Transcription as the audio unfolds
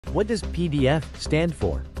What does PDF stand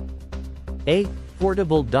for? A.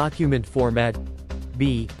 Portable document format.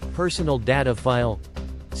 B. Personal data file.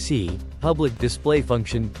 C. Public display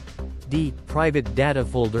function. D. Private data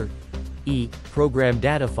folder. E. Program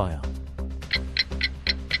data file.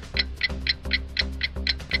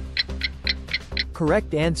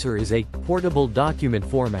 Correct answer is A. Portable document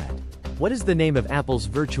format. What is the name of Apple's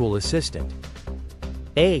virtual assistant?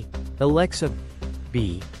 A. Alexa.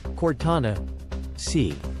 B. Cortana.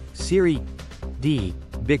 C. Siri. D.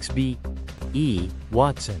 Bixby. E.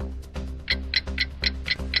 Watson.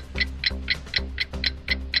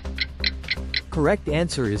 Correct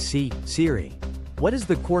answer is C. Siri. What is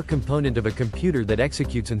the core component of a computer that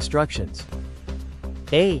executes instructions?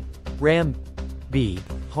 A. RAM. B.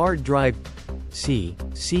 Hard drive. C.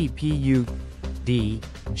 CPU. D.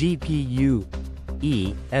 GPU.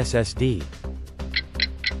 E. SSD.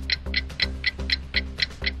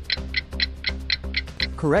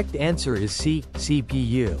 Correct answer is C.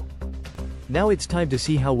 CPU. Now it's time to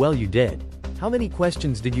see how well you did. How many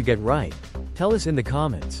questions did you get right? Tell us in the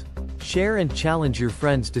comments. Share and challenge your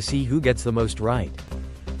friends to see who gets the most right.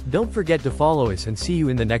 Don't forget to follow us and see you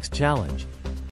in the next challenge.